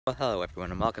Well, hello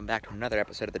everyone, and welcome back to another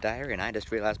episode of the Diary, and I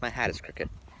just realized my hat is crooked.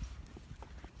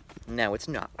 No, it's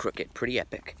not crooked. Pretty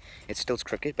epic. It still's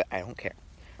crooked, but I don't care.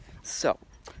 So,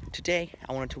 today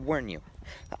I wanted to warn you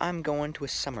that I'm going to a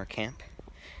summer camp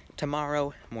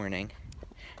tomorrow morning,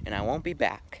 and I won't be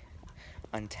back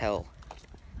until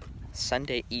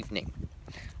Sunday evening.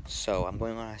 So, I'm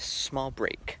going on a small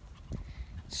break.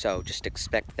 So, just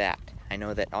expect that. I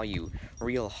know that all you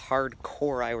real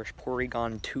hardcore Irish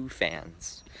Porygon 2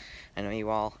 fans, I know you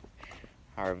all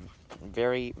are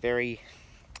very,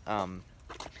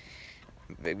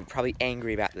 probably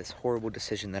angry about this horrible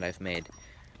decision that I've made.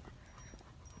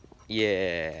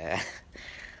 Yeah.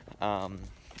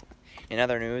 In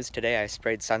other news, today I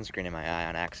sprayed sunscreen in my eye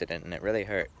on accident, and it really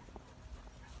hurt.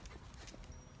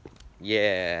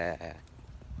 Yeah.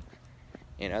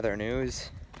 In other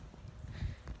news,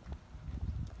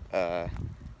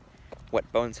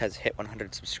 Wettbones has hit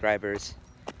 100 subscribers,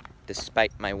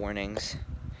 despite my warnings.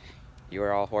 You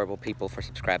are all horrible people for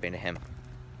subscribing to him.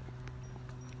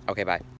 Okay, bye.